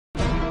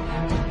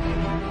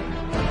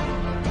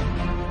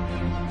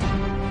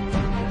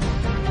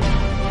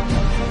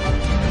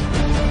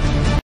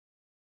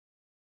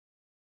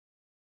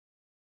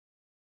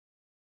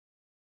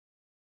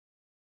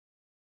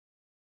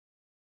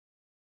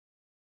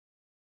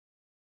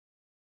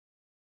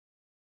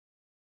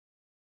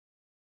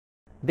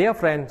Dear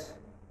friends,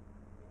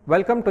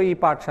 welcome to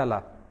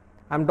ePathshala.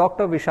 I am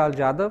Dr. Vishal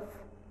Jadhav,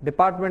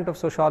 Department of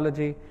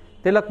Sociology,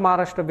 Tilak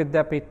Maharashtra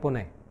Vidya-mitra,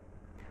 Pune.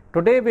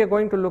 Today we are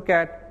going to look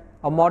at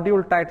a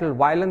module titled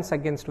Violence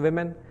Against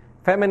Women,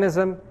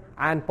 Feminism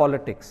and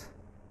Politics,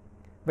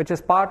 which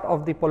is part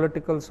of the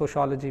Political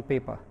Sociology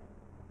paper.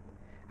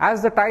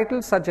 As the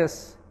title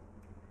suggests,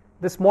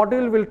 this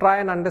module will try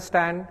and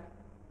understand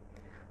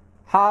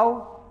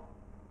how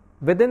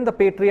within the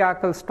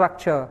patriarchal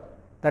structure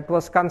that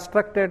was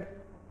constructed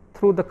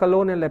through the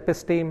colonial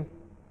episteme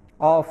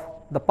of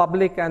the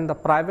public and the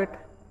private,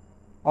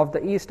 of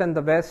the East and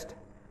the West,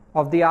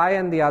 of the I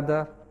and the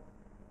other,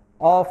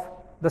 of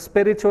the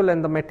spiritual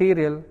and the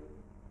material,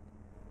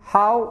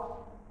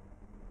 how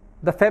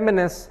the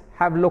feminists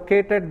have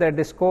located their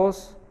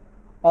discourse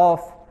of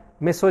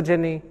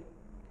misogyny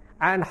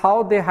and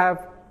how they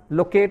have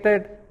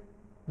located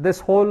this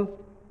whole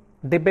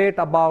debate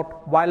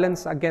about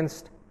violence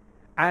against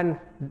and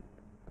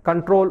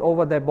control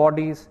over their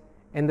bodies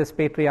in this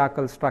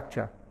patriarchal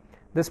structure.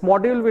 This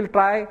module will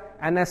try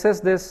and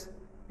assess this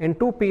in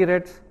two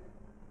periods,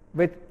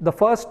 which the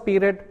first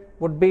period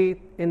would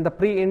be in the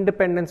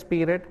pre-independence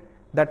period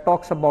that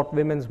talks about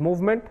women's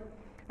movement,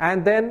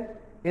 and then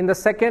in the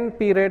second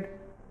period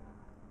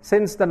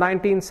since the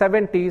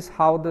 1970s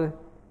how the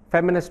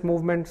feminist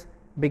movements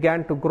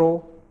began to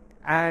grow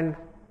and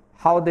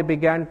how they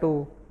began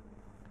to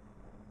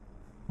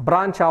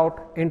branch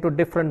out into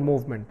different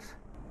movements.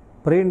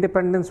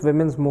 Pre-independence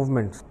women's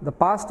movements. The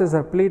past is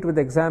replete with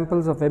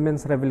examples of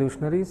women's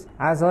revolutionaries.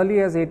 As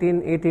early as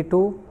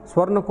 1882,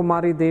 Swarna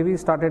Kumari Devi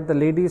started the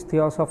Ladies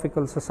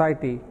Theosophical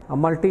Society, a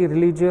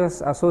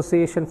multi-religious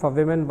association for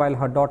women, while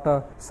her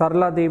daughter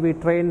Sarla Devi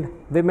trained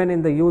women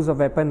in the use of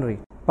weaponry.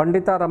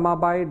 Pandita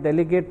Ramabai,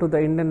 delegate to the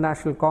Indian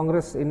National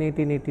Congress in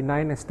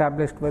 1889,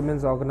 established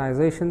women's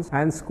organizations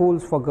and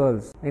schools for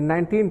girls. In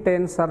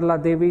 1910,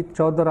 Sarla Devi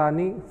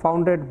Chaudharani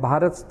founded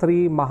Bharat's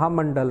Stree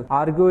Mahamandal,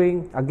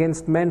 arguing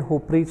against men who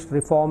preached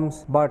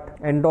reforms but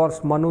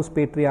endorsed Manu's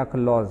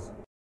patriarchal laws.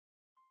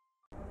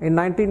 In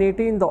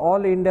 1918, the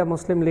All India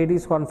Muslim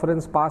Ladies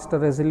Conference passed a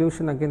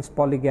resolution against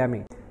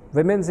polygamy.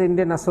 Women's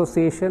Indian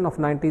Association of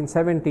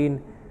 1917,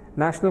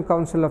 National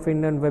Council of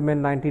Indian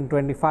Women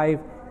 1925,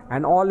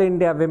 and All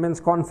India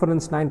Women's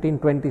Conference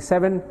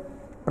 1927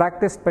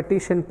 practiced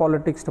petition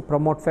politics to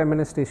promote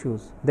feminist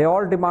issues. They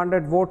all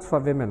demanded votes for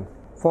women,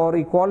 for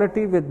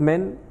equality with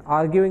men,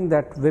 arguing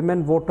that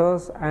women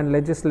voters and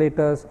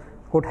legislators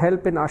could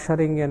help in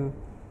ushering in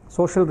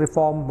social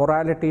reform,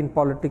 morality in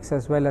politics,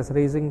 as well as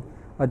raising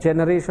a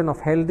generation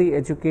of healthy,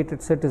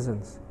 educated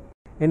citizens.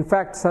 In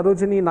fact,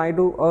 Sarojini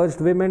Naidu urged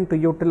women to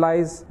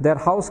utilize their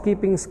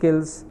housekeeping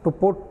skills to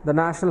put the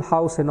national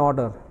house in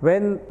order.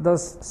 When the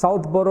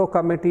Southborough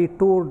Committee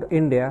toured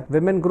India,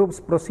 women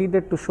groups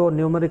proceeded to show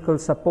numerical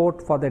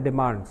support for their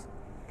demands.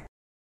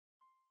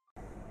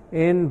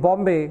 In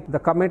Bombay, the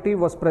committee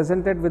was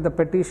presented with a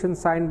petition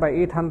signed by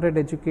 800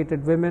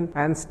 educated women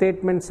and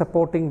statements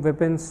supporting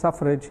women's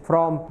suffrage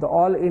from the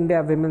All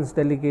India Women's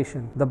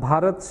Delegation, the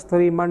Bharat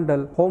Stree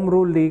Mandal Home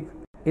Rule League.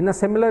 In a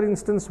similar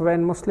instance,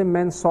 when Muslim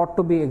men sought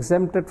to be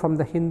exempted from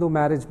the Hindu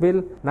Marriage Bill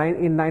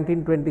in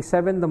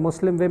 1927, the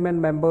Muslim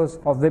women members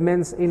of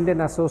Women's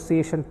Indian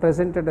Association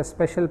presented a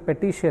special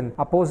petition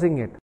opposing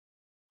it.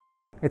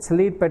 Its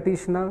lead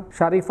petitioner,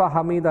 Sharifa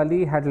Hamid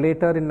Ali, had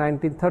later in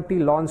 1930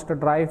 launched a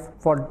drive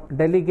for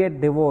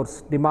delegate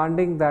divorce,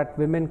 demanding that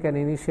women can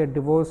initiate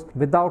divorce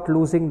without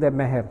losing their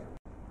meher.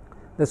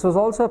 This was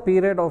also a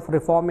period of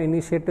reform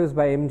initiatives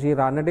by M.G.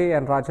 Ranade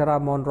and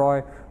Rajaram Mohan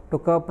Roy to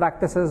curb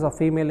practices of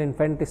female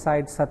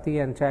infanticide, sati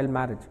and child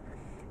marriage.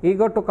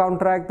 Eager to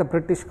counteract the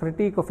British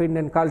critique of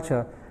Indian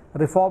culture,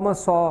 reformers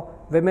saw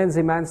women's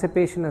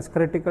emancipation as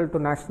critical to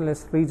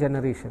nationalist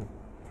regeneration.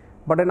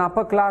 But an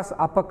upper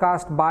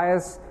caste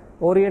bias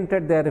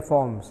oriented their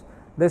reforms.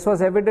 This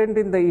was evident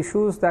in the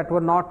issues that were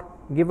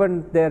not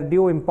given their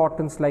due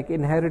importance, like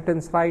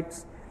inheritance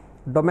rights,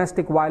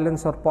 domestic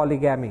violence or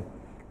polygamy,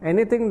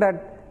 anything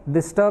that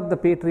disturbed the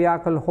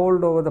patriarchal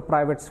hold over the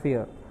private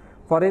sphere.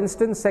 For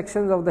instance,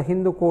 sections of the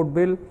Hindu Code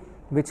Bill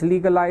which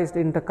legalized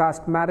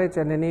intercaste marriage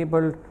and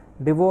enabled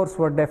divorce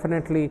were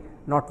definitely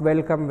not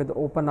welcomed with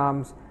open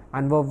arms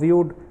and were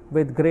viewed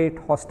with great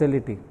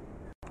hostility.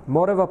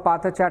 Moreover,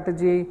 Partha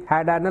Chatterjee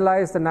had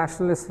analyzed the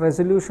nationalist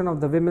resolution of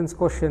the women's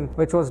question,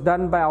 which was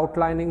done by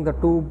outlining the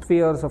two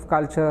spheres of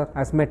culture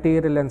as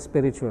material and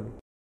spiritual.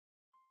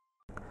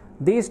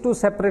 These two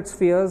separate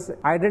spheres,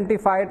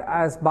 identified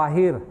as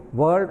Bahir,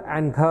 world,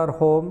 and Ghar,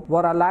 home,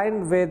 were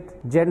aligned with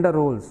gender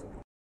roles.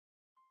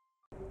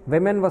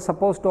 Women were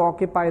supposed to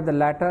occupy the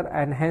latter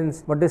and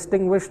hence were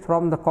distinguished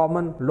from the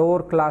common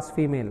lower class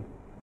female.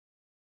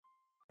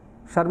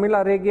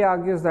 Sharmila Rege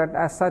argues that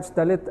as such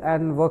Dalit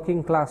and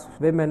working class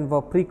women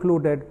were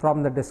precluded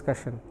from the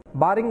discussion.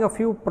 Barring a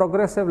few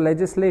progressive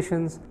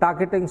legislations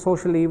targeting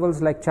social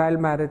evils like child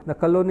marriage, the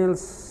colonial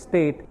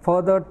state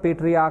furthered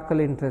patriarchal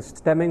interests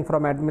stemming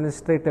from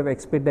administrative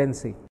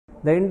expediency.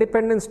 The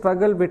independence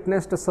struggle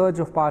witnessed a surge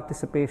of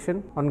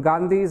participation. On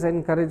Gandhi's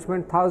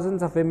encouragement,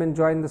 thousands of women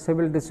joined the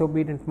civil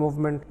disobedience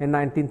movement in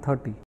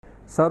 1930.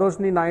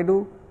 Sarojini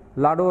Naidu,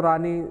 Lado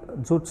Rani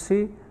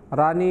Jhutsi,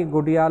 Rani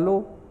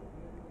Gudialo,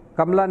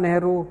 Kamala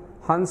Nehru,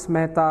 Hans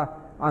Mehta,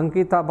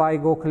 Ankita Bai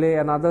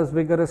Gokhale and others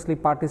vigorously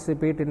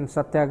participated in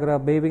Satyagraha,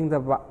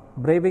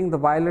 braving the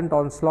violent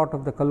onslaught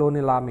of the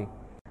colonial army.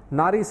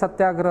 Nari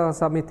Satyagraha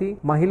Samiti,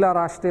 Mahila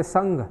Rashtriya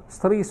Sangh,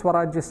 Stri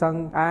Swarajya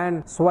Sangh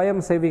and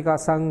Swayam Sevika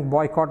Sangh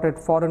boycotted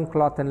foreign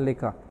cloth and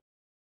liquor.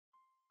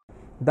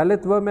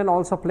 Dalit women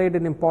also played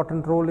an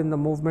important role in the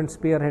movement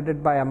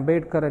spearheaded by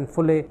Ambedkar and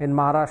Phule in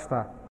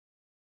Maharashtra.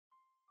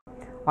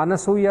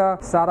 Anasuya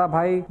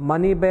Sarabhai,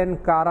 Maniben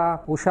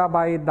Kara,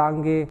 Ushabai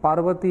Dange,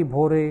 Parvati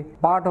Bhore,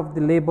 part of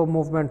the labor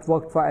movement,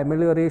 worked for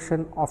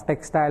amelioration of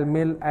textile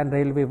mill and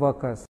railway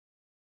workers.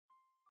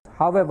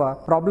 However,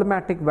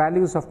 problematic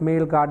values of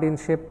male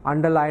guardianship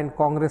underlined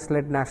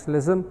Congress-led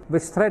nationalism,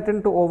 which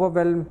threatened to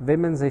overwhelm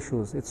women's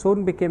issues. It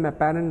soon became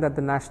apparent that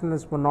the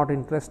nationalists were not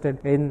interested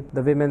in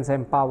the women's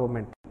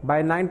empowerment.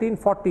 By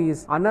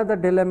 1940s, another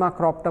dilemma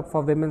cropped up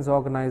for women's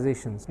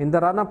organizations. In the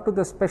run-up to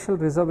the Special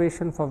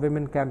Reservation for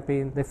Women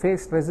campaign, they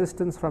faced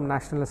resistance from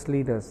nationalist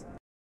leaders.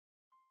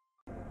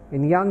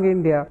 In Young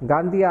India,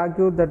 Gandhi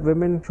argued that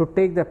women should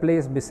take their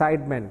place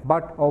beside men,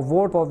 but a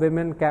vote for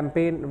women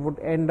campaign would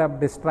end up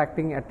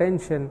distracting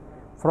attention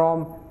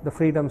from the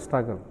freedom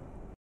struggle.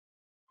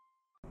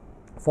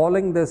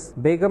 Following this,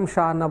 Begum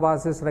Shah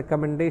Nawaz's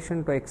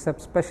recommendation to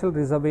accept special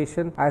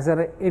reservation as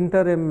an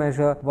interim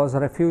measure was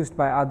refused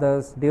by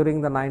others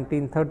during the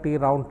 1930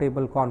 Round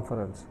Table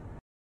Conference.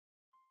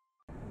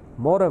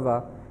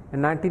 Moreover,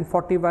 in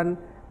 1941,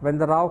 when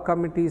the Rao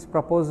Committee's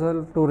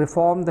proposal to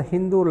reform the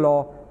Hindu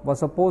law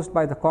was opposed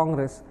by the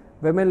Congress,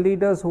 women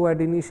leaders who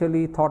had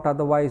initially thought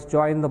otherwise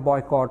joined the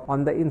boycott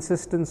on the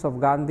insistence of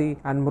Gandhi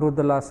and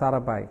Mrudula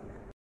Sarabhai.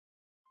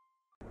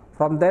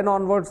 From then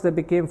onwards, they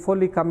became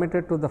fully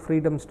committed to the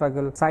freedom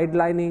struggle,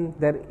 sidelining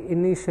their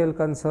initial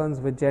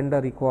concerns with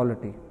gender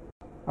equality.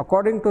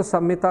 According to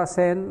Samita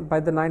Sen, by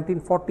the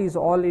 1940s,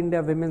 All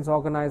India Women's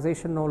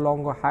Organization no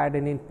longer had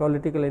any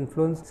political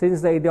influence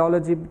since the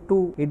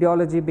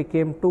ideology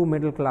became too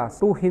middle class,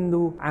 too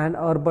Hindu and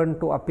urban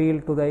to appeal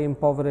to the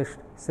impoverished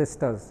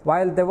sisters.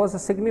 While there was a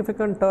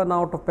significant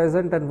turnout of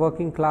peasant and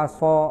working class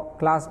for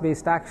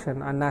class-based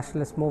action and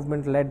nationalist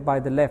movement led by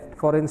the left,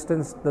 for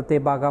instance the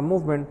Tebaga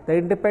movement, the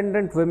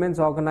independent women's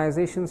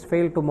organizations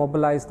failed to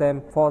mobilize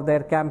them for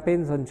their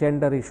campaigns on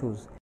gender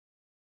issues.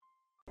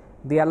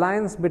 The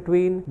alliance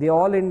between the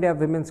All India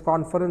Women's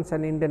Conference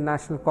and Indian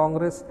National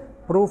Congress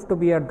proved to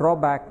be a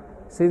drawback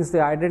since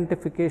the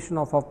identification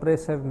of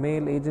oppressive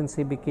male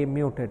agency became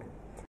muted.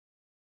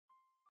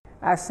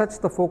 As such,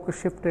 the focus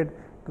shifted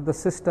to the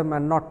system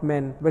and not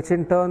men, which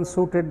in turn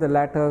suited the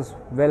latter's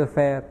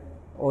welfare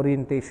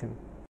orientation.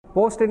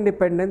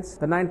 Post-independence,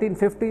 the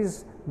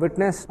 1950s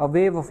witnessed a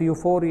wave of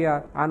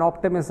euphoria and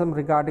optimism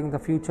regarding the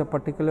future,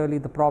 particularly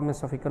the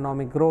promise of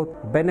economic growth,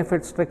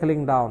 benefits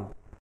trickling down.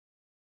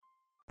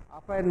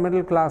 Upper and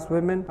middle class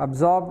women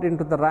absorbed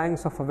into the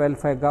ranks of a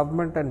welfare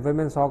government and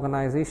women's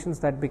organizations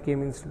that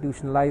became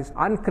institutionalized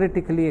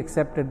uncritically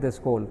accepted this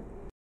goal.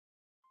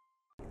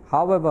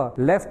 However,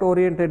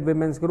 left-oriented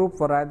women's groups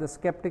were rather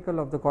skeptical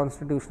of the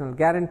constitutional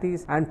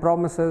guarantees and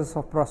promises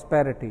of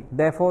prosperity.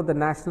 Therefore, the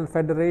National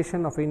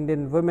Federation of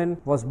Indian Women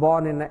was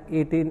born in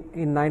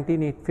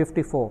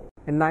 1954.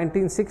 In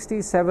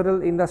 1960,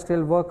 several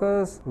industrial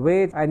workers,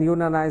 wage and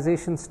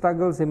unionization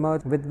struggles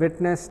emerged, which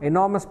witnessed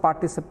enormous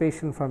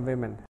participation from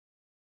women.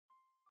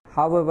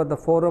 However, the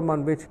forum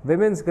on which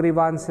women's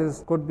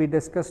grievances could be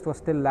discussed was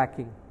still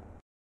lacking.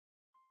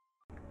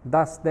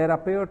 Thus, there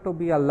appeared to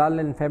be a lull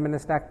in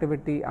feminist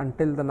activity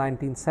until the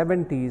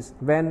 1970s,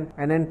 when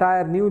an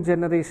entire new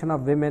generation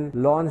of women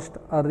launched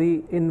a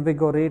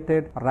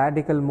reinvigorated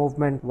radical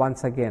movement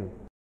once again.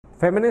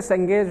 Feminist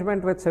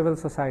engagement with civil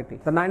society.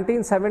 The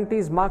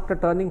 1970s marked a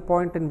turning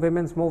point in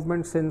women's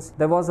movement since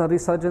there was a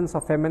resurgence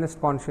of feminist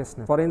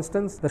consciousness. For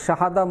instance, the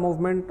Shahada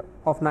movement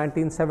of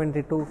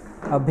 1972,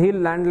 a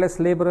Bhil landless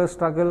laborer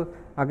struggle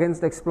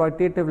against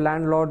exploitative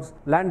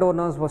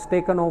landowners was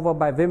taken over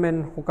by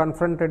women who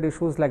confronted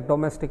issues like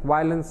domestic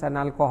violence and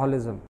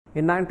alcoholism.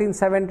 In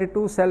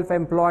 1972,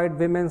 Self-Employed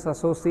Women's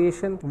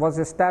Association was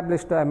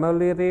established to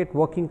ameliorate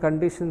working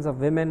conditions of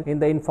women in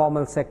the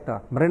informal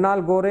sector.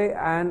 Mrinal Gore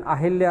and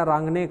Ahilya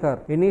Rangnekar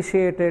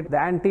initiated the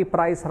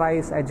anti-price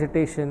rise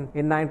agitation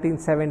in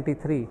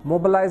 1973,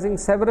 mobilizing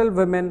several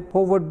women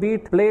who would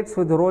beat plates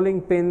with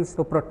rolling pins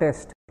to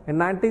protest. In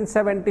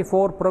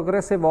 1974,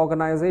 Progressive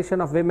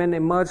Organization of Women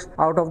emerged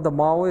out of the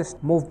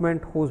Maoist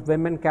movement, whose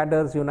women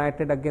cadres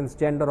united against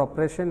gender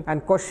oppression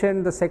and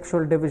questioned the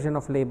sexual division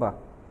of labor.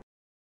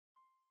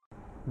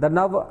 The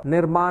Nav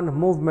Nirman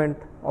movement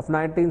of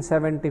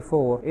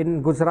 1974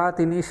 in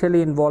Gujarat,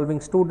 initially involving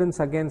students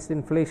against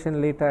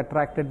inflation, later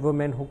attracted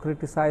women who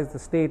criticized the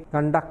state,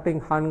 conducting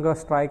hunger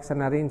strikes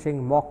and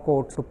arranging mock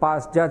courts to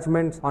pass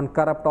judgments on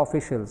corrupt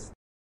officials.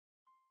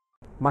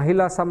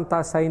 Mahila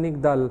Samta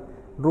Sainik Dal,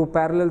 drew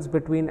parallels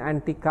between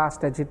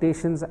anti-caste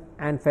agitations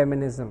and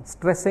feminism,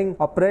 stressing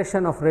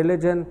oppression of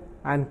religion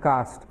and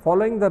caste.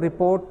 Following the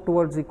report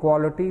towards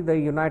equality, the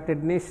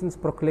United Nations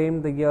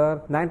proclaimed the year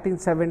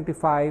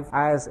 1975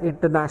 as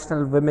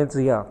International Women's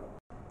Year.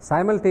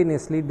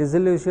 Simultaneously,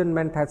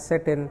 disillusionment had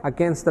set in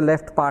against the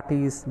left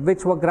parties,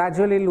 which were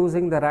gradually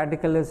losing their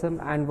radicalism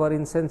and were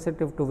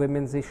insensitive to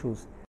women's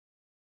issues.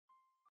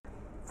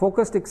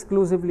 Focused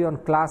exclusively on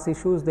class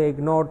issues, they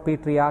ignored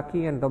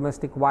patriarchy and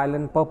domestic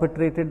violence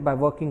perpetrated by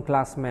working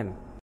class men.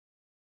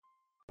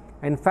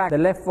 In fact, the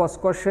left was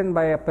questioned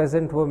by a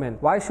peasant woman.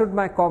 Why should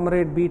my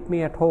comrade beat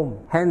me at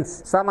home?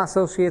 Hence, some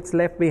associates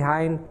left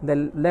behind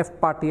the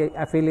left party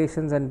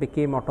affiliations and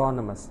became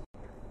autonomous.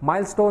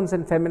 Milestones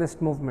in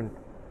feminist movement.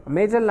 A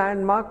major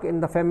landmark in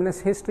the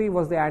feminist history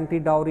was the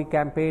anti-dowry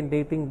campaign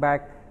dating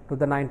back to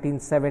the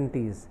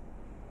 1970s.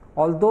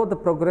 Although the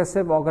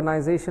Progressive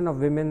Organization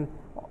of Women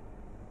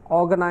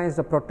organized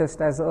a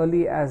protest as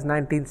early as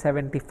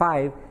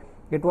 1975,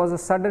 it was a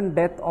sudden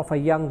death of a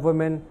young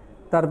woman,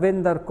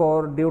 Tarvinder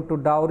Kaur, due to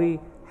dowry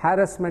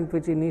harassment,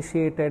 which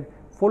initiated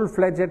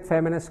full-fledged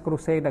feminist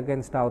crusade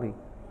against dowry.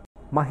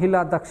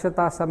 Mahila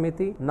Dakshata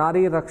Samiti,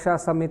 Nari Raksha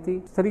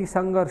Samiti, Stri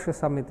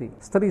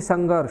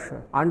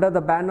Sangharsh, under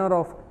the banner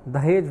of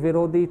Dahej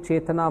Virodi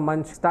Chetana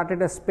Manch,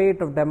 started a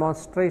spate of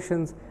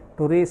demonstrations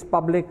to raise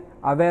public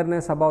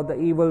awareness about the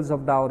evils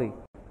of dowry.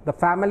 The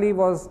family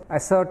was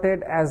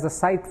asserted as the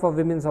site for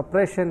women's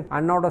oppression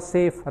and not a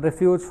safe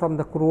refuge from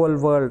the cruel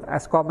world,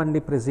 as commonly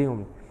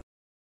presumed.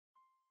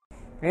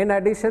 In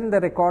addition, they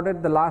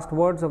recorded the last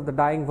words of the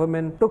dying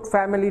woman, took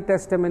family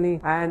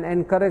testimony, and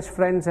encouraged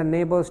friends and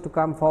neighbors to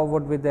come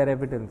forward with their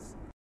evidence.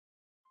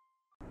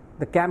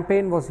 The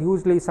campaign was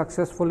hugely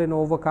successful in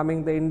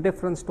overcoming the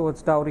indifference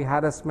towards dowry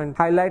harassment,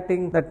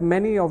 highlighting that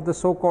many of the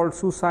so-called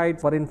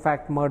suicides were in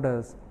fact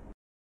murders.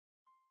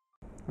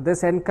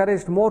 This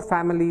encouraged more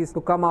families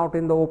to come out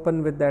in the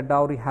open with their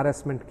dowry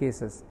harassment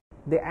cases.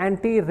 The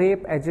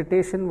anti-rape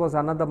agitation was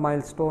another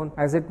milestone,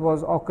 as it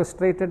was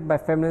orchestrated by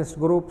feminist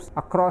groups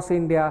across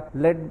India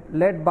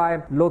led by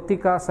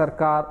Lotika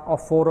Sarkar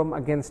of Forum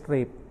Against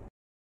Rape.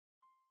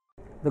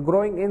 The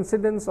growing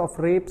incidence of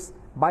rapes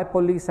by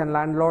police and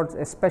landlords,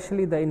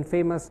 especially the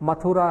infamous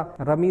Mathura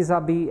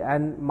Ramizabi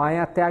and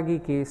Maya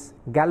Tyagi case,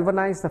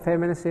 galvanized the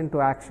feminists into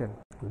action.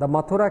 The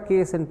Mathura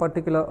case in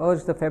particular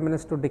urged the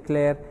feminists to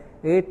declare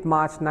 8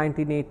 March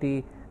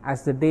 1980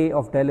 as the day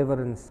of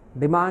deliverance,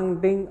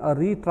 demanding a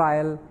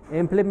retrial,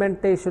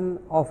 implementation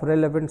of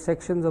relevant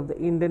sections of the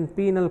Indian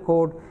Penal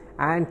Code,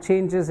 and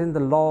changes in the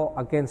law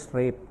against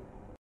rape.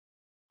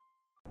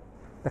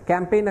 The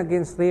campaign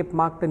against rape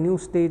marked a new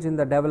stage in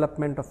the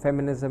development of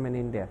feminism in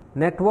India.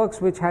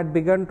 Networks which had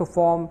begun to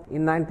form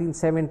in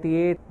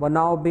 1978 were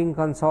now being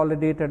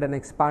consolidated and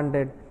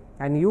expanded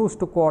and used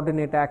to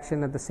coordinate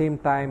action at the same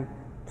time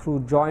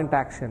through joint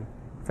action.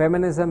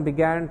 Feminism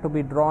began to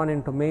be drawn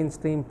into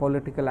mainstream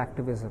political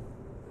activism.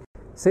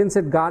 Since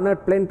it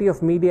garnered plenty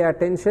of media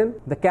attention,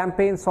 the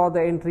campaign saw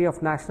the entry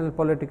of national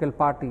political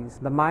parties.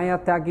 The Maya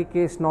Tyagi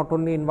case not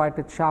only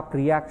invited sharp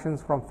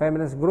reactions from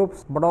feminist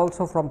groups, but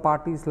also from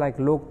parties like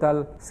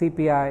Lokdal,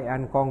 CPI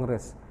and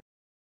Congress.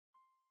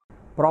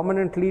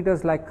 Prominent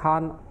leaders like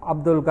Khan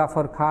Abdul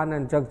Ghaffar Khan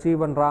and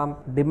Jagjeevan Ram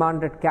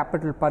demanded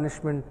capital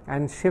punishment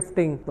and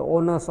shifting the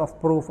onus of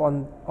proof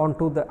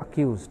onto the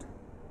accused.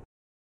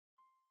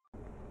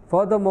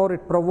 Furthermore,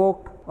 it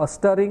provoked a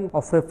stirring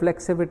of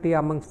reflexivity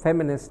amongst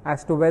feminists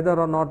as to whether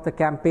or not the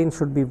campaign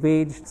should be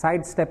waged,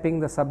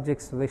 sidestepping the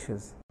subject's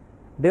wishes.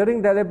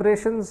 During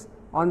deliberations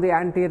on the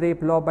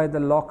anti-rape law by the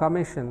Law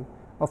Commission,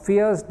 a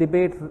fierce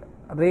debate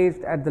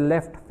raged at the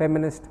left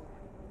feminist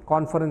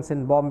conference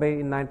in Bombay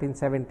in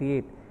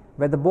 1978,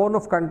 where the bone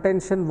of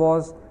contention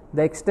was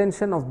the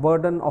extension of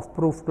burden of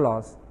proof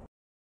clause.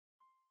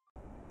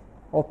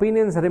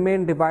 Opinions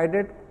remained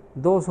divided.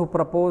 Those who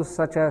proposed,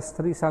 such as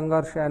Stri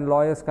Sangharsh and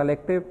Lawyers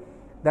Collective,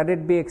 that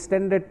it be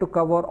extended to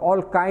cover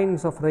all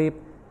kinds of rape,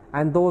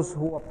 and those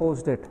who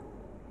opposed it,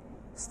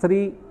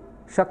 Stri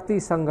Shakti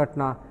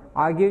Sangatna,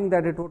 arguing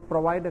that it would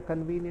provide a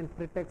convenient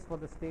pretext for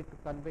the state to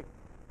convict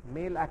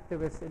male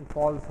activists in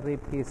false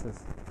rape cases.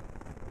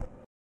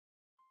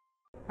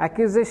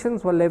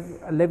 Accusations were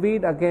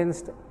levied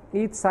against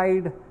each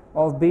side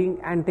of being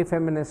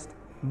anti-feminist,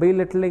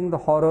 belittling the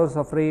horrors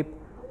of rape,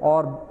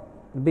 or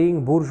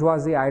being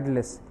bourgeoisie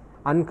idealists,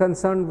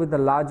 unconcerned with the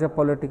larger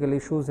political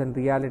issues and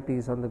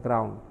realities on the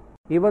ground.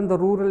 Even the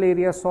rural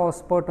areas saw a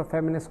spurt of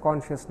feminist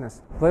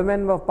consciousness.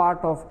 Women were part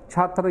of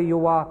Chhatra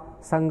Yuva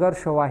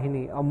Sangharsha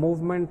Vahini, a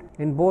movement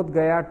in Bodh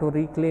Gaya to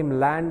reclaim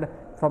land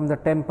from the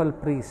temple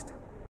priest.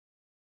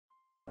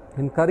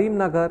 In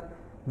Karimnagar,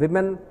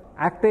 women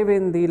active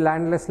in the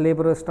landless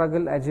laborer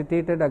struggle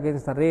agitated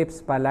against the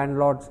rapes by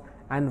landlords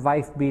and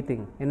wife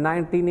beating. In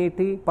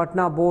 1980,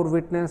 Patna bore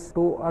witness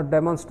to a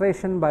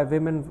demonstration by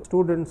women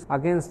students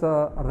against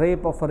the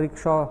rape of a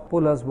rickshaw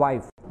puller's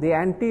wife. The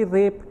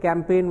anti-rape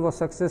campaign was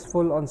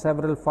successful on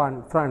several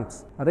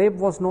fronts. Rape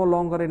was no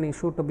longer an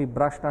issue to be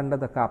brushed under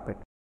the carpet.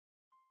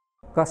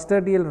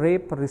 Custodial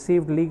rape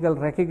received legal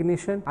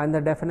recognition and the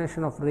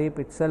definition of rape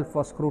itself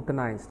was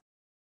scrutinized.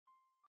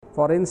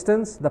 For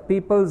instance, the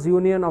People's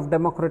Union of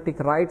Democratic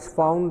Rights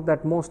found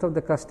that most of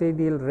the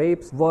custodial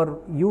rapes were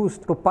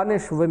used to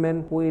punish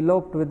women who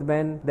eloped with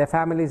men their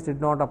families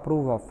did not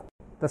approve of.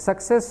 The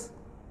success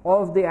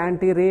of the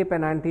anti-rape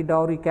and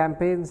anti-dowry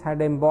campaigns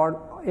had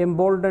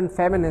emboldened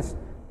feminists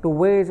to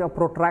wage a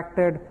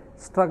protracted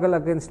struggle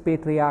against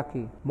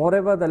patriarchy.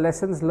 Moreover, the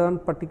lessons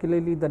learned,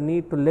 particularly the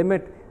need to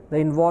limit the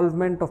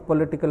involvement of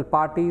political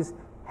parties,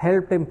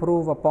 helped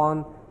improve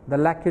upon the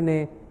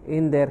lacunae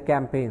in their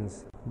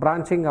campaigns.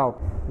 Branching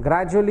out.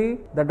 Gradually,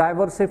 the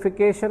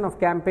diversification of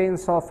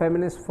campaigns saw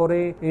feminists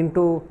foray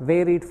into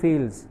varied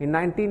fields. In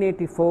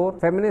 1984,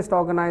 feminist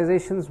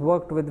organizations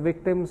worked with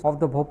victims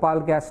of the Bhopal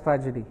gas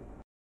tragedy.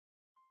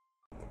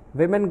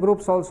 Women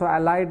groups also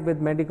allied with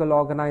medical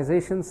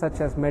organizations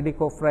such as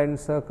Medico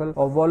Friends Circle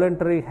or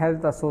Voluntary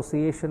Health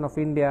Association of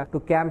India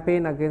to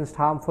campaign against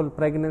harmful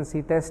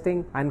pregnancy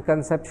testing and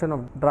conception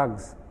of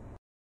drugs.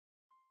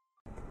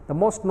 The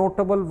most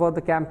notable were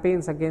the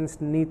campaigns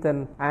against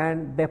Neetan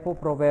and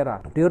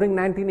Depo-Provera. During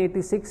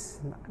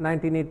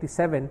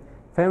 1986-1987,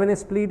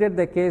 feminists pleaded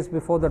their case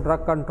before the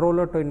drug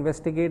controller to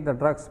investigate the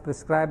drugs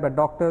prescribed by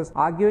doctors,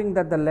 arguing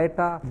that the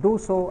latter do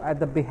so at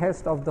the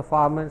behest of the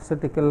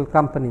pharmaceutical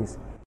companies.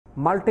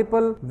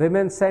 Multiple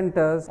women's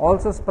centers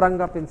also sprung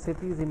up in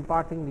cities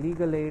imparting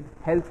legal aid,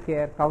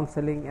 healthcare,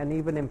 counseling, and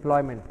even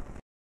employment.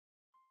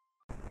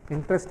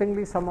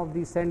 Interestingly, some of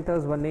these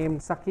centers were named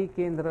Sakhi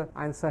Kendra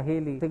and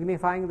Saheli,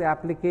 signifying the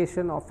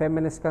application of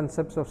feminist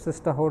concepts of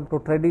sisterhood to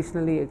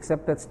traditionally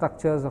accepted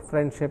structures of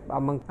friendship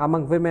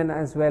among women,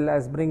 as well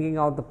as bringing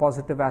out the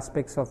positive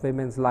aspects of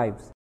women's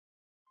lives.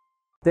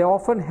 They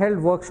often held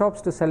workshops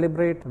to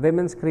celebrate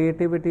women's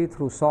creativity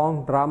through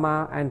song,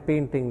 drama, and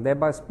painting,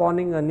 thereby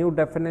spawning a new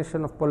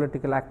definition of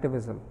political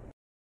activism.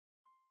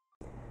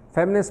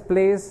 Feminist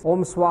plays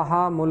Om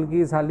Swaha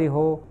Mulgi Zali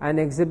Ho, an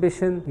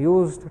exhibition,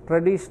 used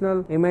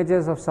traditional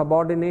images of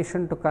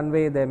subordination to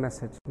convey their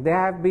message. They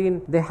have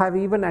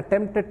even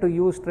attempted to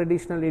use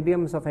traditional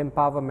idioms of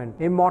empowerment,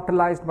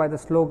 immortalized by the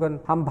slogan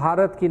Hum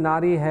Bharat ki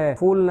Nari hai,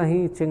 Phool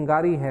nahi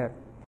Chingari hai.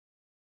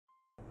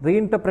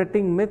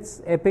 Reinterpreting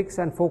myths, epics,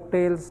 and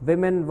folktales,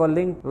 women were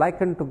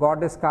likened to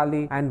goddess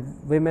Kali and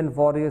women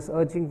warriors,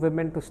 urging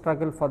women to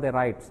struggle for their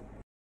rights.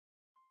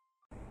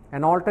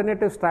 An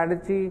alternative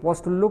strategy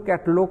was to look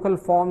at local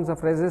forms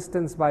of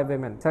resistance by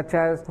women, such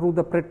as through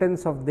the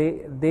pretense of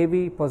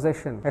Devi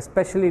possession,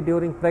 especially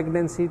during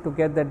pregnancy, to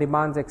get their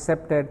demands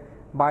accepted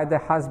by their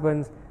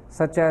husbands,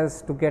 such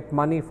as to get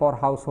money for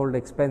household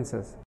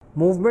expenses.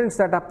 Movements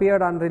that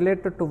appeared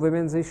unrelated to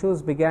women's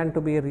issues began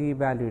to be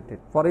re-evaluated.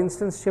 For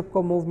instance,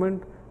 Chipko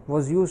movement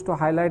was used to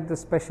highlight the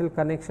special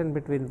connection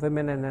between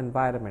women and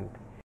environment.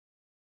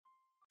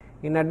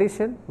 In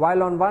addition,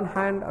 while on one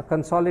hand a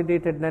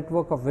consolidated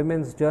network of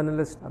women's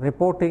journalists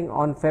reporting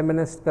on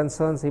feminist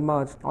concerns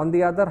emerged, on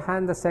the other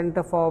hand the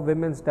Center for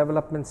Women's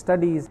Development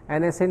Studies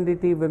and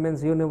SNDT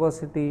Women's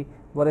University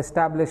were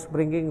established,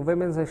 bringing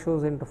women's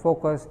issues into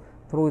focus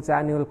through its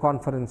annual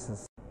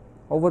conferences.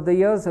 Over the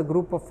years, a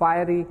group of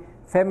fiery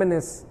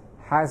feminists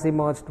has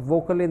emerged,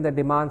 vocal in the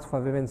demands for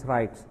women's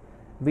rights.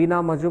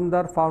 Veena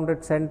Majumdar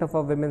founded Center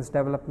for Women's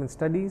Development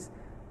Studies,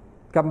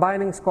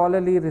 combining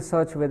scholarly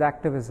research with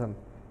activism.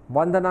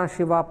 Vandana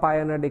Shiva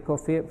pioneered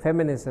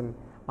ecofeminism,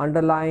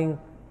 underlining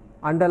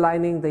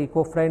the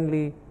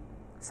eco-friendly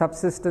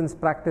subsistence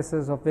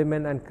practices of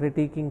women and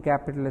critiquing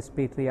capitalist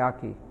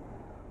patriarchy.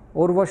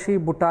 Urvashi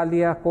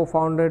Butalia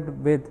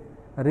co-founded with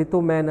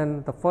Ritu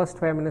Menon the first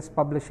feminist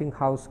publishing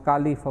house,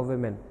 Kali for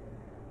Women.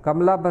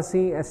 Kamala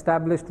Basi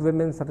established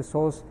women's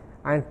resource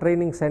and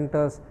training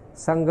centers,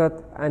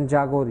 Sangat and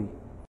Jagori.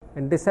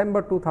 In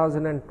December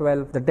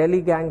 2012, the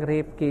Delhi gang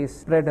rape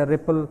case spread a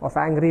ripple of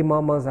angry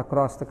murmurs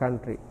across the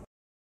country.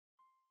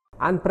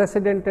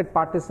 Unprecedented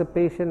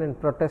participation in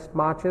protest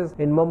marches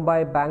in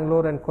Mumbai,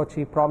 Bangalore and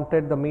Kochi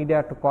prompted the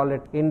media to call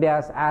it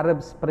India's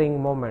Arab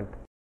Spring moment.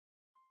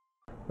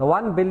 The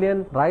 1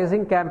 billion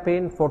Rising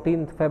campaign,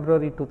 14th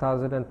February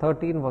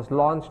 2013, was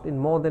launched in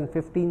more than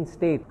 15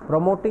 states,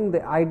 promoting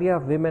the idea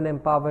of women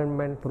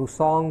empowerment through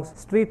songs,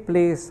 street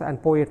plays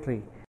and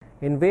poetry.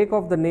 In wake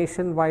of the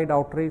nationwide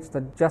outrage,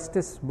 the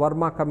Justice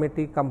Verma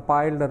Committee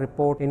compiled a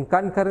report in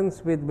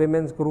concurrence with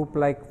women's groups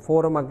like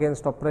Forum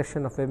Against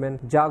Oppression of Women,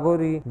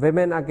 Jagori,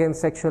 Women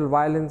Against Sexual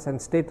Violence and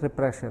State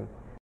Repression.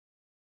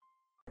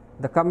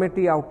 The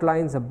committee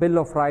outlines a Bill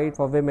of Rights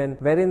for women,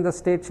 wherein the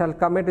state shall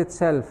commit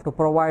itself to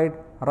provide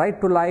right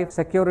to life,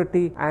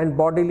 security and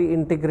bodily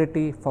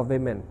integrity for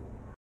women.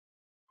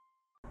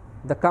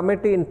 The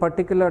committee in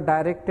particular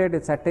directed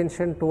its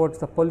attention towards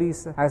the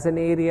police as an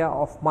area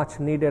of much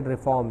needed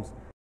reforms.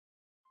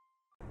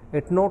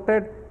 It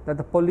noted that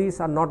the police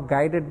are not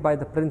guided by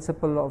the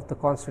principle of the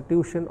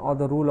Constitution or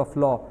the rule of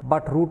law,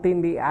 but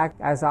routinely act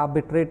as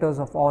arbitrators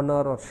of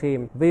honor or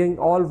shame, viewing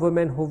all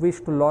women who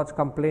wish to lodge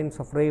complaints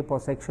of rape or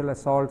sexual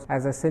assaults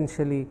as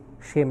essentially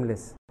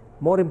shameless.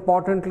 More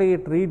importantly,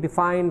 it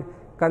redefined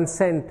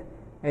consent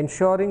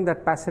ensuring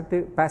that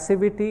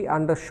passivity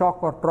under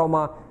shock or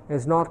trauma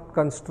is not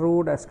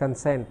construed as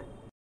consent.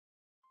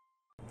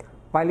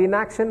 While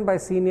inaction by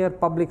senior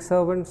public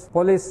servants,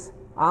 police,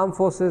 armed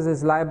forces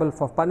is liable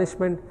for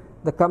punishment,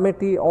 the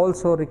committee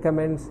also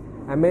recommends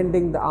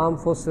amending the Armed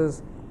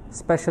Forces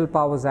Special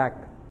Powers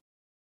Act.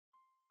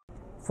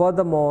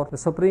 Furthermore, the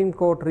Supreme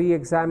Court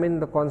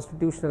re-examined the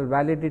constitutional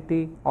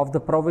validity of the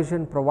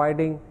provision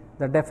providing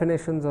the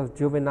definitions of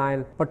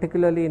juvenile,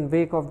 particularly in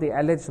wake of the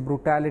alleged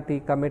brutality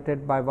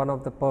committed by one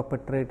of the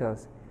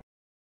perpetrators.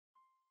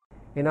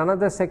 In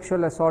another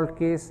sexual assault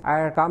case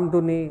at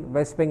Kamduni,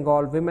 West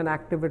Bengal, women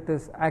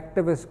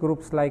activist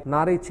groups like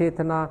Nari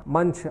Chetana,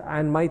 Manch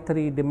and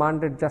Maitri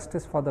demanded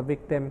justice for the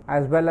victim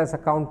as well as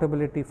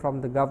accountability from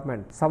the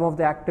government. Some of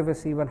the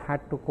activists even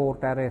had to court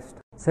arrest.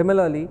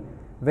 Similarly,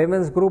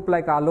 women's groups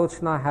like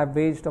Alochna have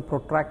waged a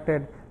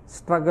protracted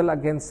struggle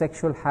against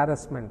sexual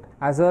harassment.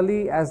 As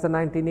early as the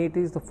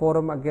 1980s, the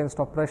Forum Against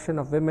Oppression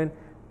of Women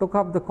took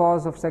up the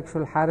cause of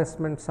sexual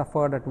harassment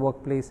suffered at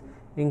workplace,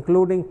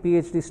 including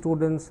PhD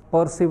students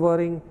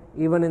persevering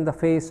even in the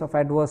face of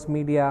adverse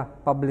media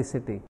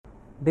publicity.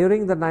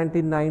 During the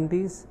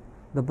 1990s,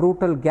 the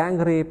brutal gang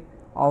rape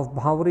of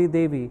Bhauri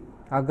Devi,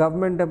 a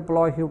government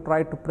employee who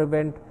tried to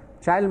prevent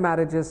child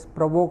marriages,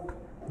 provoked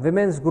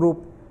women's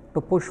group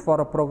to push for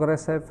a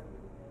progressive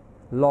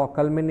law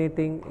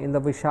culminating in the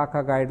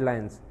Vishaka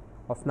Guidelines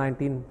of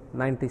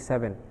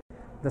 1997.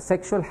 The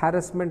sexual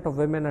harassment of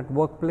women at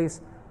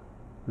workplace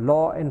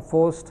law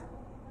enforced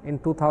in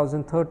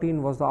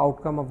 2013 was the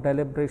outcome of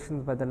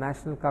deliberations by the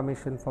National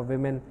Commission for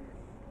Women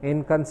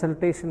in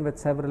consultation with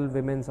several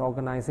women's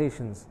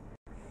organizations.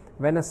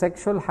 When a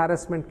sexual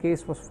harassment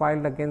case was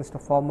filed against a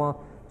former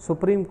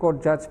Supreme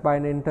Court judge by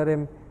an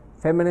interim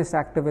feminist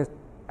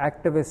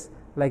activist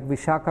like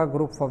Vishaka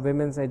Group for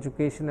Women's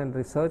Education and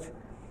Research,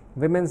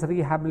 Women's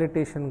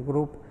Rehabilitation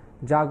Group,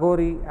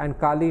 Jagori and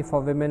Kali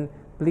for Women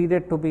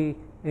pleaded to be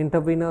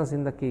interveners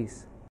in the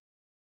case.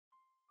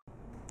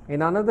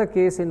 In another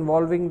case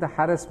involving the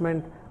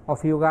harassment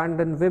of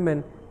Ugandan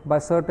women by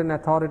certain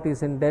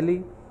authorities in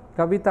Delhi,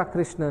 Kavita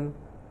Krishnan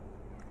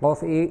of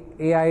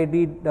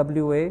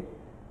AIDWA,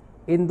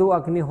 Indu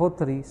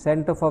Agnihotri,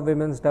 Center for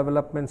Women's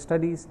Development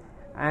Studies,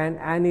 and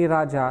Annie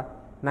Raja,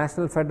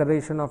 National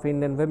Federation of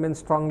Indian Women,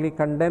 strongly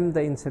condemned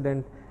the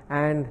incident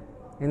and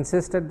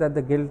insisted that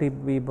the guilty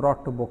be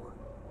brought to book.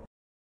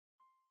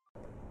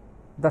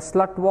 The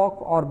Slut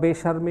Walk or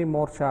Besharmi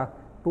Morcha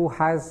too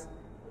has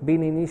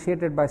been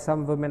initiated by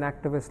some women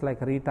activists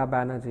like Rita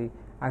Banerjee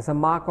as a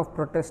mark of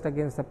protest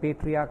against the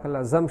patriarchal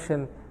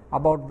assumption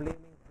about blaming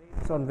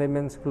rapes on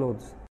women's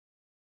clothes.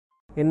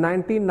 In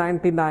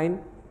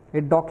 1999,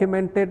 it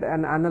documented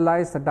and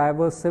analyzed the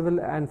diverse civil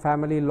and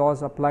family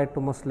laws applied to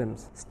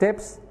Muslims.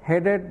 Steps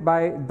headed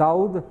by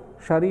Daud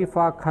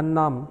Sharifa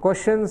Khannam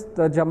questions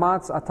the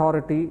Jamaat's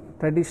authority,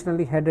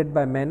 traditionally headed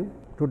by men,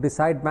 to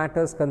decide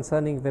matters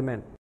concerning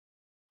women.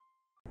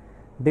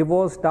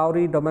 Divorce,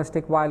 dowry,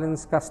 domestic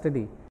violence,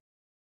 custody.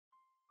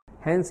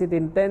 Hence, it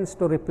intends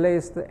to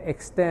replace the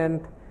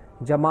extant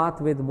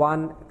Jamaat with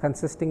one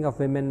consisting of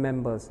women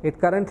members. It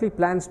currently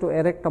plans to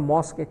erect a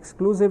mosque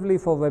exclusively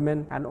for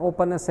women and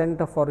open a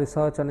center for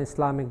research on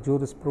Islamic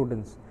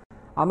jurisprudence.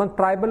 Among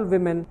tribal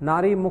women,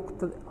 Nari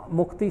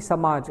Mukti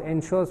Samaj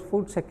ensures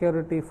food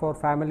security for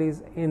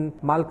families in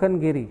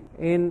Malkangiri.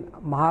 In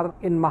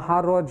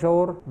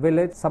Maharajor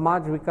village,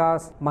 Samaj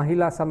Vikas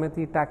Mahila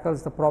Samiti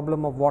tackles the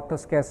problem of water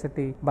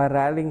scarcity by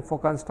rallying for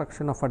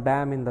construction of a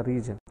dam in the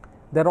region.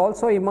 There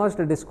also emerged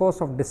a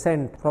discourse of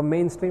dissent from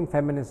mainstream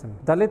feminism.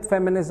 Dalit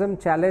feminism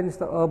challenged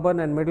the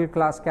urban and middle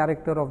class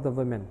character of the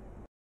women.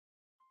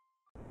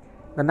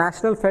 The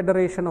National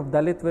Federation of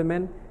Dalit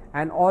Women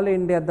and All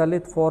India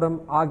Dalit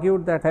Forum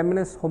argued that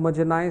feminists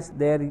homogenized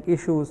their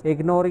issues,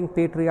 ignoring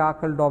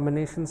patriarchal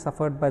domination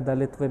suffered by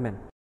Dalit women.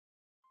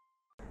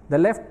 The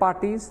left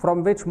parties,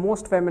 from which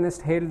most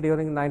feminists hailed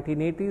during the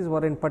 1980s,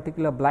 were in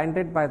particular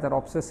blinded by their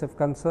obsessive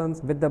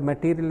concerns with the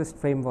materialist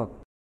framework.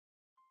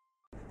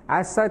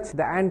 As such,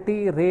 the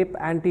anti-rape,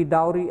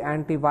 anti-dowry,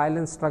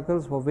 anti-violence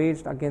struggles were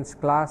waged against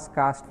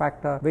caste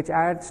factor, which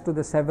adds to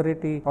the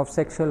severity of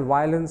sexual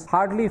violence,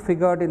 hardly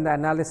figured in the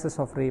analysis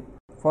of rape.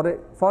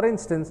 For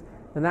instance,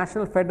 the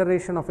National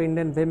Federation of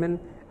Indian Women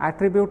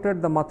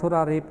attributed the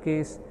Mathura rape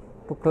case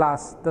to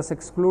class, thus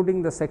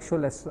excluding the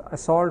sexual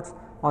assaults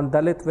on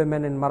Dalit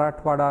women in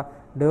Marathwada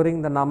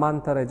during the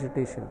Namantar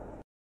agitation.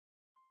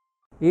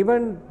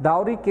 Even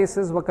dowry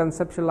cases were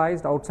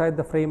conceptualized outside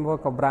the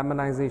framework of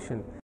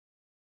Brahmanization.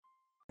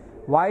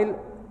 While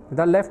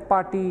the left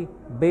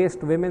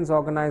party-based women's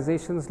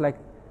organizations like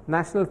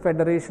National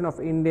Federation of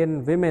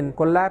Indian Women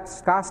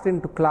collapsed caste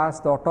into class,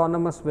 the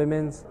autonomous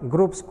women's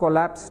groups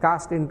collapsed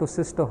caste into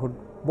sisterhood,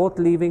 both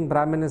leaving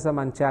Brahmanism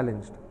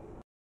unchallenged.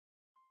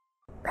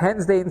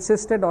 Hence, they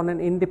insisted on an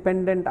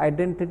independent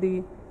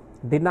identity,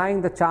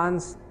 denying the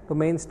chance to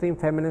mainstream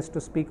feminists to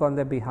speak on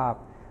their behalf.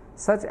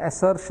 Such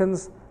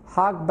assertions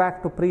hark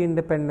back to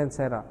pre-independence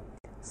era.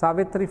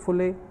 Savitri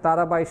Phule,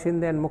 Tarabai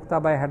Shinde and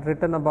Muktabai had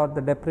written about the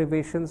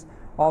deprivations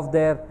of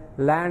their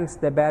lands,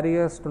 their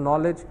barriers to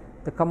knowledge,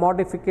 the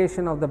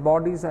commodification of the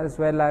bodies as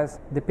well as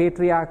the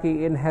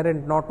patriarchy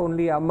inherent not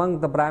only among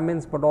the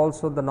Brahmins but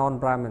also the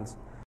non-Brahmins.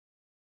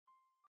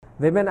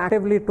 Women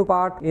actively took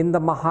part in the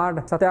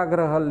Mahad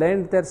Satyagraha,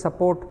 lent their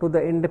support to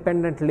the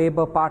Independent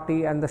Labour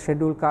Party and the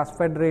Scheduled Caste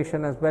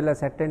Federation, as well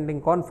as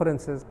attending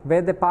conferences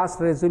where they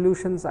passed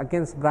resolutions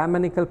against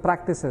Brahmanical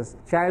practices,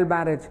 child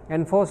marriage,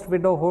 enforced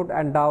widowhood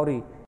and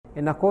dowry.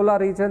 In Akola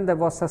region, there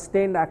was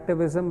sustained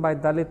activism by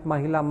Dalit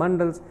Mahila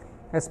Mandals,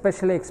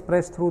 especially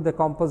expressed through the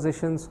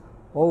compositions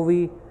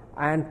Ovi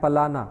and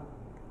Palana,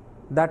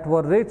 that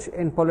were rich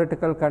in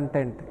political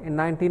content. In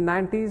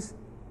 1990s,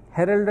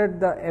 heralded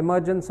the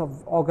emergence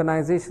of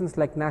organizations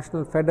like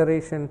National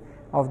Federation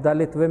of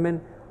Dalit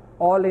Women,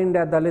 All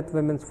India Dalit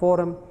Women's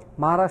Forum,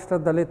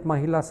 Maharashtra Dalit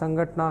Mahila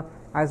Sangatna,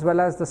 as well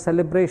as the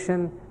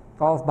celebration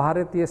of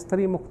Bharatiya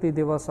Stri Mukti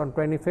Divas on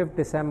 25th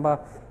December,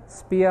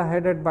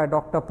 spearheaded by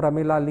Dr.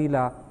 Pramila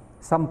Leela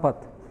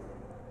Sampath.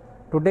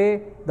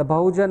 Today, the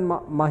Bahujan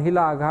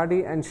Mahila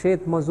Aghadi and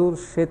Shet Mazur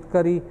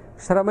Shetkari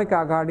Shramik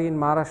Aghadi in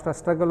Maharashtra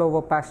struggle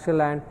over pasture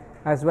land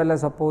as well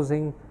as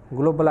opposing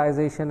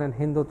globalization and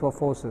Hindutva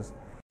forces.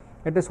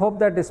 It is hoped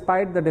that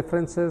despite the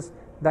differences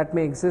that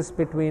may exist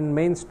between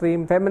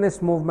mainstream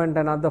feminist movement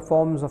and other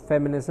forms of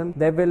feminism,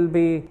 they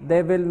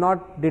will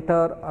not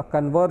deter a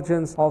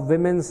convergence of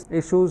women's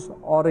issues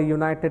or a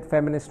united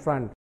feminist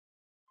front.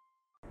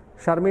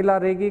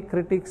 Sharmila Regi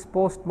critiques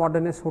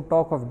postmodernists who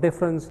talk of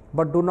difference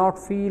but do not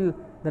feel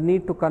the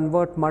need to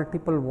convert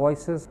multiple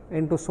voices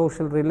into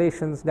social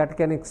relations that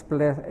can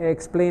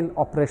explain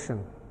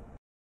oppression.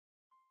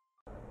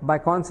 By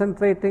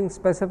concentrating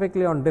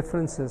specifically on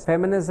differences,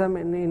 feminism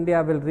in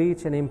India will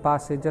reach an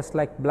impasse just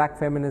like black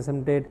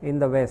feminism did in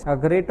the West. A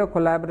greater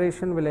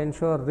collaboration will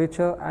ensure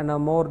richer and a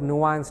more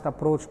nuanced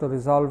approach to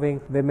resolving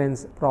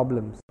women's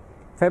problems.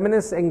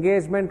 Feminist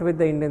engagement with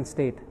the Indian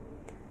state.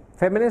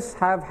 Feminists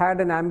have had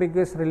an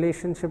ambiguous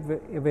relationship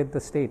with the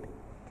state.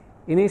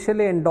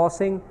 Initially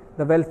endorsing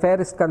the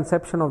welfarist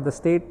conception of the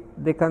state,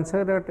 they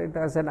considered it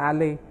as an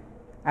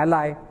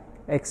ally,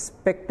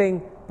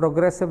 expecting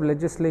progressive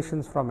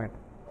legislations from it.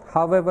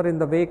 However, in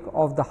the wake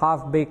of the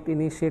half-baked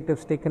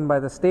initiatives taken by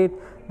the state,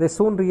 they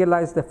soon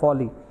realized their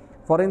folly.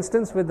 For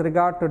instance, with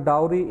regard to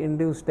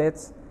dowry-induced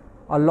deaths,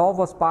 a law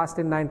was passed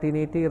in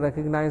 1980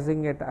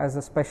 recognizing it as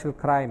a special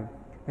crime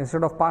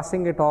instead of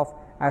passing it off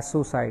as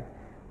suicide.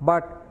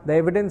 But the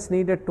evidence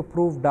needed to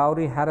prove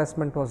dowry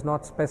harassment was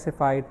not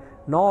specified,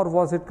 nor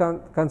was it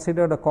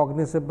considered a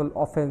cognizable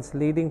offence,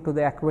 leading to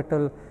the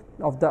acquittal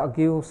of the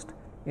accused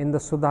in the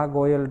Sudha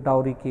Goyal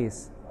dowry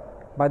case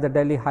by the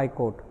Delhi High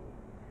Court.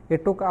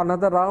 It took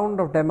another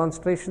round of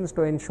demonstrations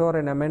to ensure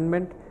an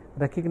amendment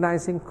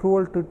recognizing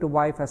cruelty to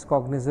wife as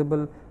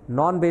cognizable,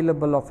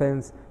 non-bailable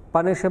offence,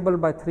 punishable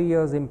by 3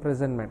 years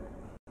imprisonment.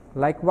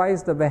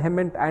 Likewise, the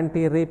vehement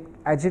anti-rape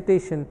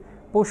agitation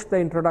pushed the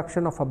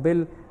introduction of a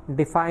bill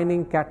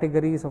defining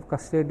categories of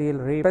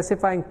custodial rape,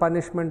 specifying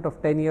punishment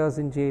of 10 years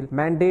in jail,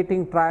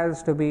 mandating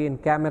trials to be in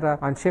camera,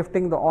 and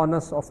shifting the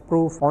onus of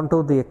proof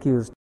onto the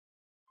accused.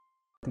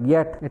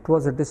 Yet, it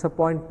was a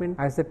disappointment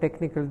as the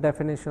technical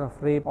definition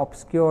of rape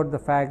obscured the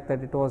fact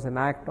that it was an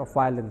act of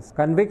violence.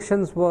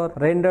 Convictions were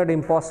rendered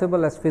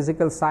impossible as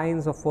physical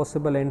signs of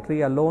forcible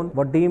entry alone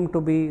were deemed to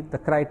be the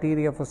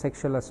criteria for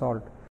sexual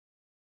assault.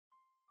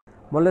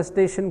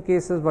 Molestation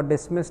cases were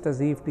dismissed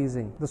as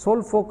eve-teasing. The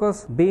sole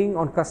focus being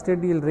on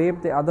custodial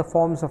rape, the other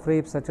forms of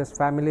rape such as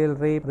familial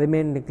rape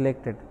remained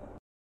neglected.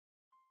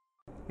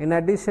 In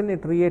addition,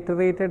 it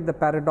reiterated the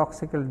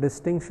paradoxical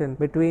distinction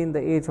between the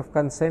age of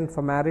consent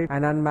for married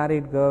and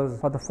unmarried girls.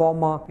 For the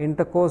former,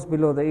 intercourse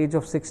below the age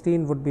of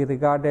 16 would be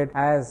regarded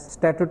as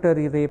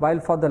statutory rape, while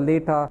for the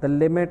latter,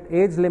 the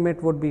age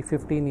limit would be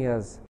 15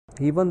 years.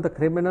 Even the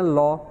Criminal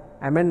Law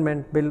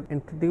Amendment Bill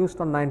introduced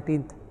on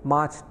 19th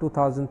March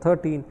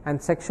 2013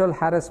 and Sexual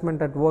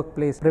Harassment at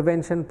Workplace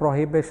Prevention,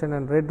 Prohibition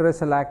and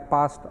Redressal Act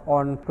passed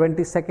on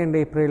 22nd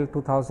April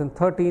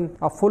 2013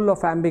 are full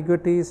of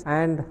ambiguities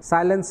and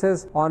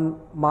silences on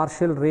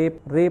martial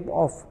rape, rape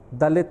of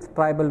Dalit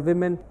tribal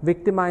women,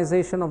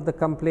 victimization of the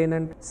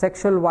complainant,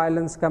 sexual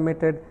violence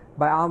committed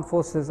by armed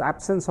forces,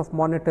 absence of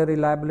monetary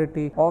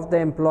liability of the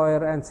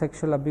employer and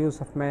sexual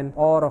abuse of men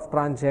or of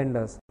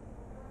transgenders.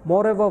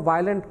 Moreover,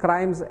 violent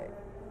crimes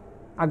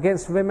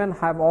against women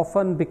have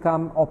often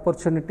become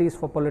opportunities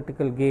for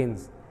political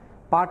gains.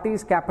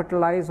 Parties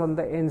capitalize on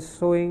the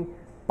ensuing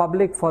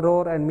public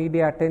furore and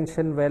media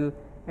attention, well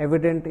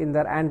evident in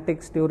their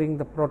antics during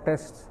the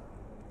protests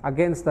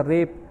against the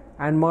rape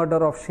and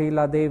murder of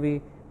Sheila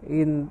Devi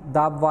in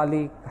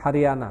Dabwali,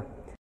 Haryana.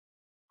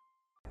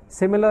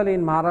 Similarly,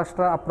 in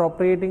Maharashtra,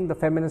 appropriating the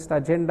feminist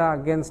agenda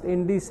against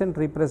indecent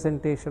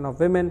representation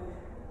of women,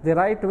 the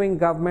right-wing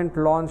government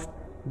launched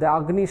the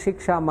Agni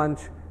Shiksha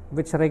Manch,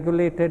 which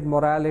regulated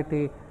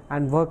morality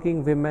and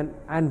working women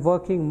and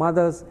working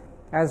mothers,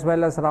 as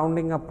well as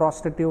rounding up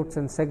prostitutes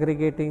and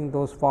segregating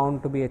those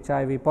found to be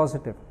HIV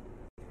positive.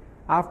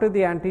 After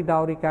the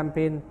anti-dowry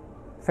campaign,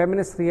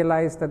 feminists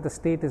realized that the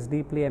state is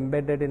deeply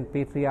embedded in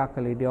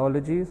patriarchal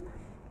ideologies,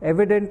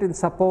 evident in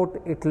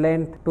support it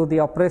lent to the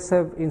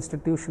oppressive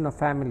institution of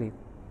family.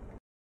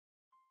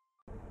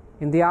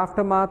 In the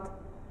aftermath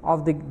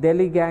of the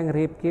Delhi gang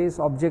rape case,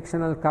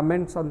 objectionable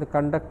comments on the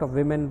conduct of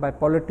women by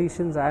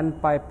politicians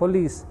and by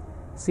police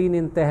seen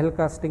in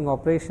Tehelka sting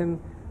operation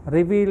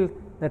revealed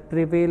the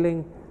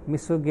prevailing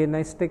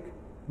misogynistic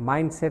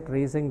mindset,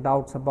 raising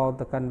doubts about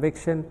the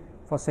conviction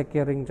for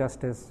securing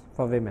justice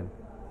for women.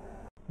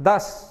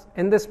 Thus,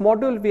 in this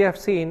module we have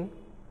seen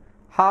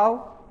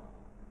how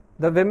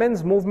the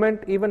women's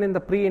movement, even in the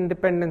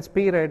pre-independence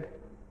period,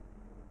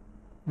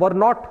 were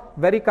not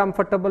very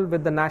comfortable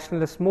with the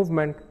nationalist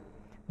movement,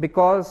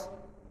 because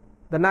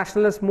the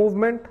nationalist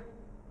movement,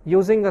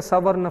 using a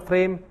Savarna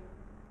frame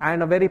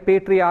and a very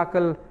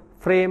patriarchal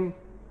frame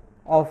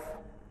of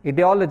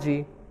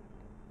ideology,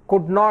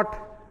 could not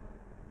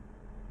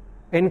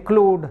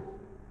include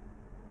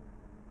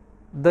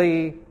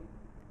the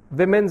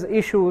women's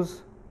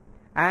issues.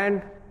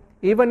 And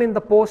even in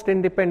the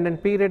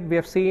post-independent period, we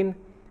have seen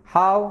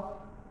how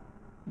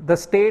the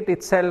state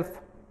itself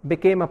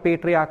became a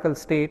patriarchal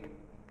state,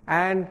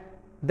 and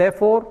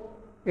therefore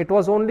it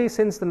was only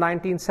since the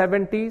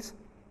 1970s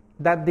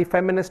that the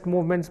feminist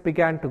movements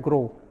began to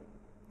grow.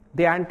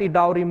 The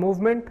anti-dowry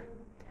movement,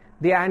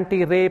 the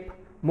anti-rape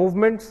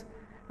movements,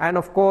 and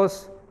of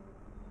course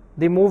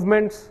the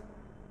movements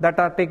that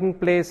are taking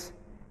place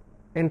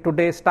in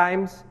today's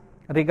times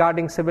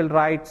regarding civil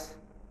rights,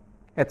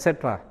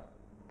 etc.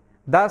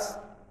 Thus,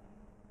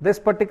 this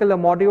particular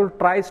module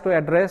tries to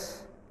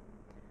address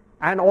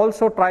and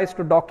also tries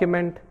to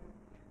document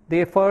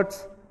the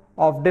efforts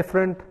of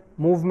different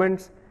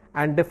movements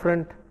and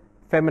different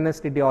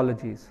feminist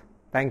ideologies.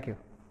 Thank you.